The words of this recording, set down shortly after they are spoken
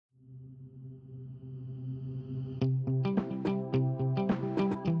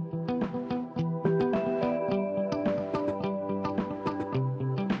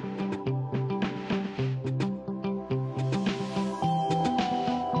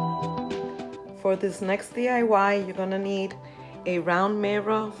For this next DIY, you're gonna need a round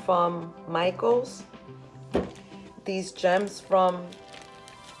mirror from Michaels. These gems from,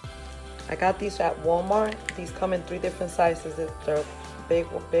 I got these at Walmart. These come in 3 different sizes. They're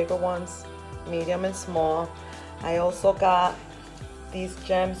bigger ones, medium and small. I also got these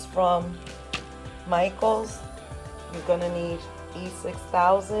gems from Michaels. You're gonna need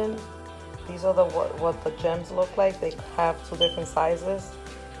E6000. These are what the gems look like. They have 2 different sizes.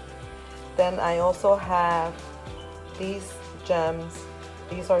 Then I also have these gems.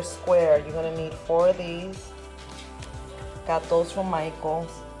 These are square. You're gonna need 4 of these. Got those from Michaels.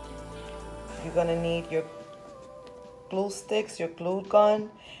 You're gonna need your glue sticks, your glue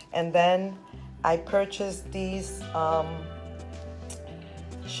gun, and then I purchased these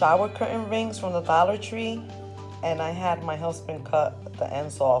shower curtain rings from the Dollar Tree, and I had my husband cut the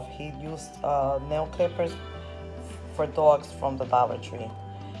ends off. He used nail clippers for dogs from the Dollar Tree.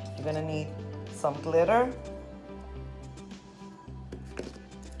 You're gonna need some glitter,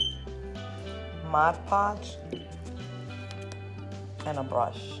 Mod Podge, and a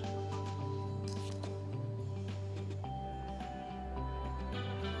brush.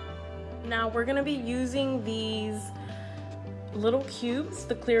 Now we're gonna be using these little cubes,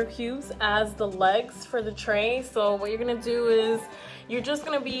 the clear cubes, as the legs for the tray. So what you're gonna do is you're just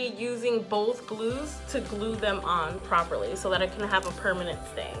gonna be using both glues to glue them on properly so that it can have a permanent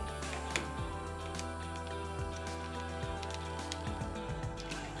stay.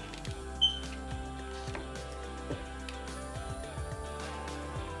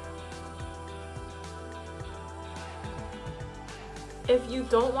 If you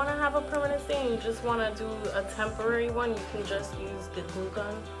don't want to have a permanent stain, you just want to do a temporary one, you can just use the glue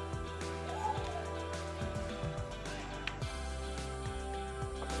gun.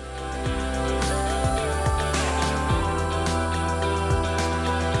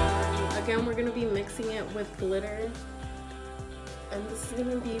 Again, we're going to be mixing it with glitter. And this is going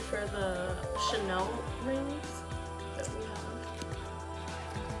to be for the Chanel rings that we have.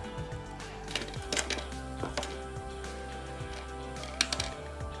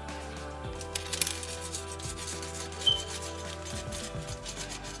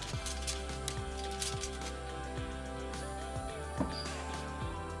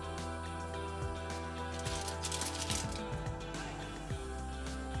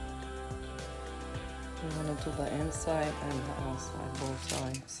 I'm gonna do the inside and the outside, both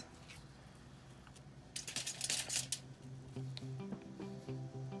sides.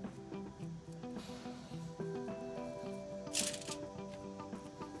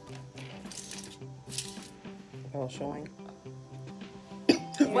 All showing.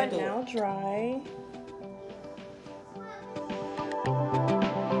 Wet now, dry.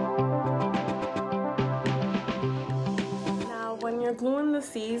 Gluing the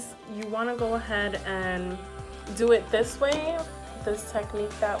C's, you want to go ahead and do it this way, this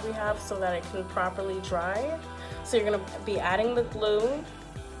technique that we have, so that it can properly dry. So you're going to be adding the glue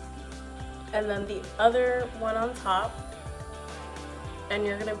and then the other one on top, and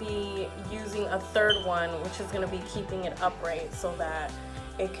you're going to be using a third one, which is going to be keeping it upright so that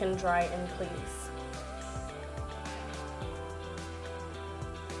it can dry in place.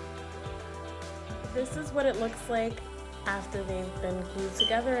 This is what it looks like after they've been glued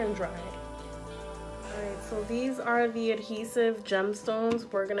together and dried. Alright, so these are the adhesive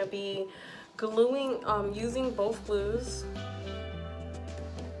gemstones. We're going to be gluing, using both glues.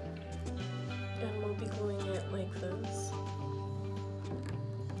 And we'll be gluing it like this.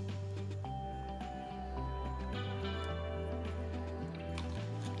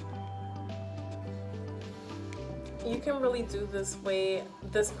 You can really do this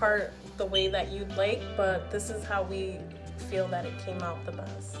part the way that you'd like, but this is how we feel that it came out the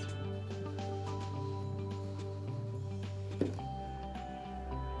best.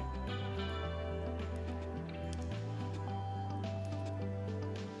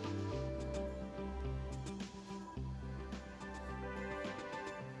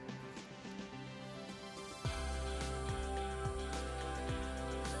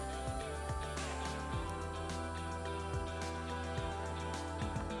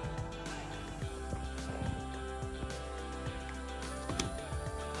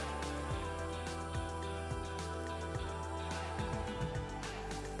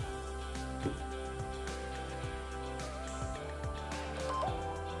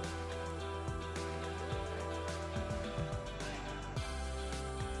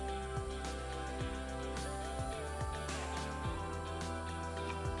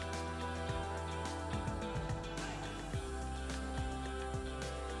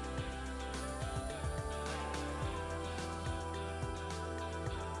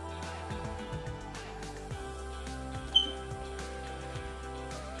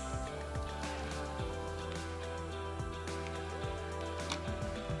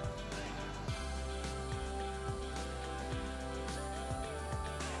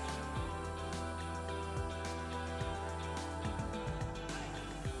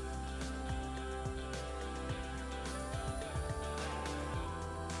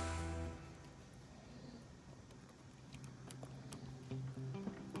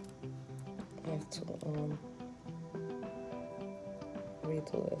 have to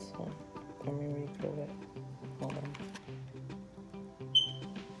redo this one. Let me redo it. Hold on.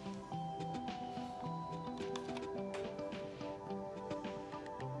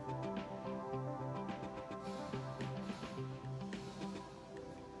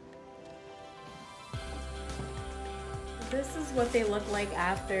 This is what they look like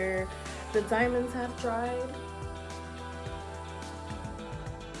after the diamonds have dried.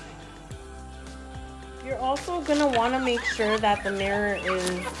 You're also gonna wanna make sure that the mirror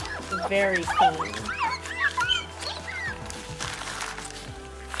is very clean.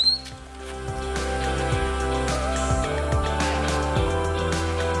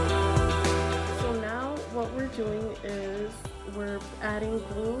 So now what we're doing is we're adding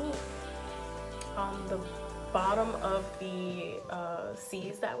glue on the bottom of the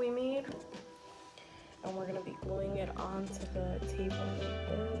C's that we made, and we're gonna be gluing it onto the table like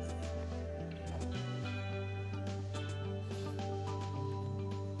this.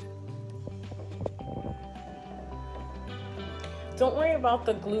 Don't worry about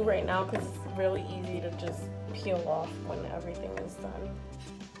the glue right now because it's really easy to just peel off when everything is done.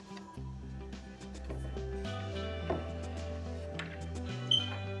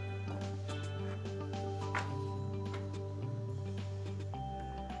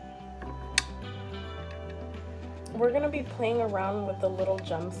 We're going to be playing around with the little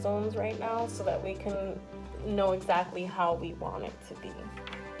gemstones right now so that we can know exactly how we want it to be.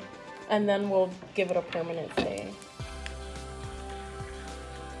 And then we'll give it a permanent stay.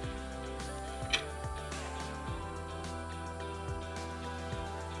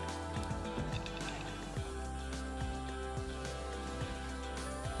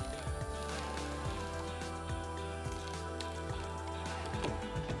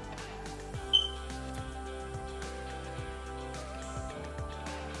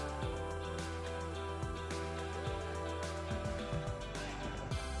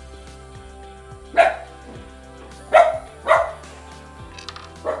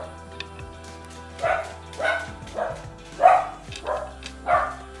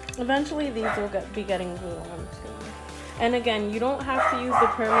 Eventually these will be getting glue on too. And again, you don't have to use the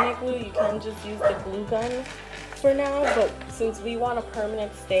permanent glue, you can just use the glue gun for now, but since we want a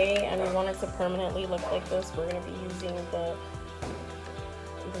permanent stay and we want it to permanently look like this, we're going to be using the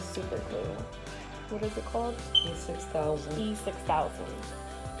super glue. What is it called? E6000. E6000.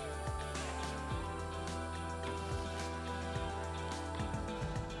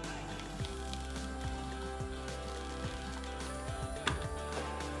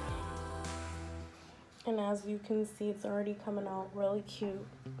 And as you can see, it's already coming out really cute.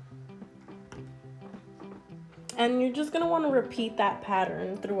 And you're just gonna want to repeat that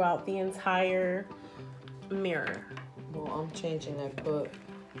pattern throughout the entire mirror. Well, I'm changing. I put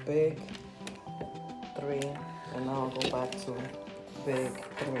big 3, and now I'll go back to big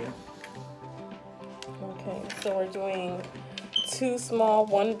 3. Okay, so we're doing 2 small,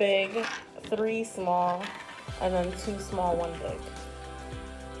 1 big, 3 small, and then 2 small, 1 big.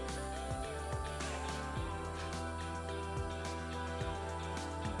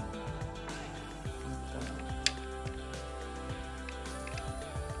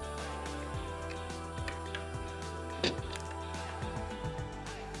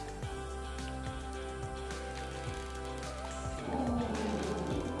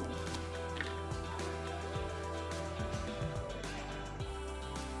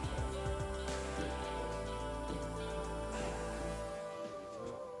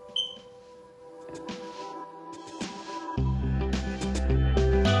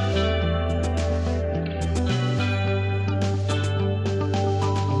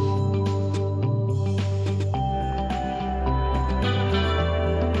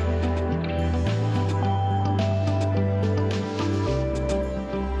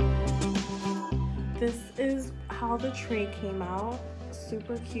 This is how the tray came out.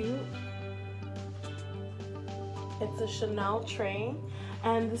 Super cute. It's a Chanel tray,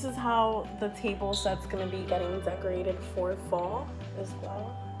 and this is how the table set's gonna be getting decorated for fall as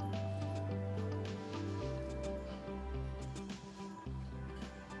well.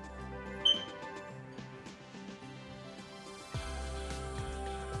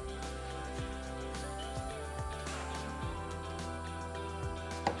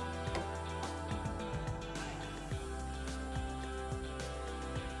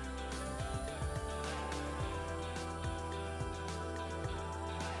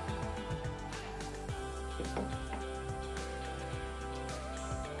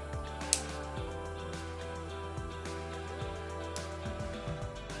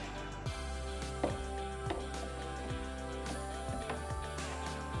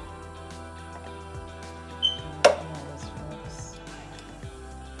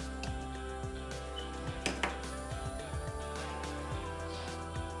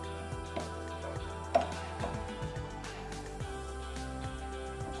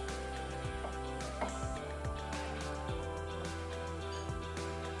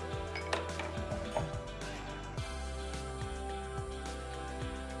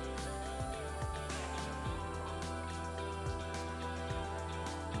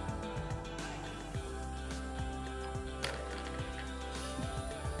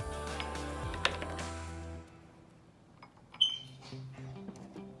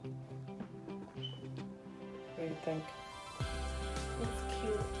 think? It's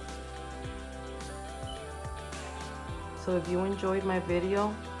cute. So if you enjoyed my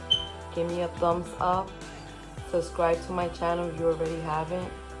video, give me a thumbs up. Subscribe to my channel if you already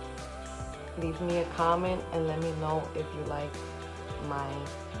haven't. Leave me a comment and let me know if you like my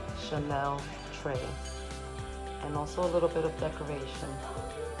Chanel tray. And also a little bit of decoration.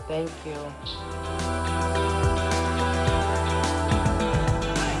 Thank you.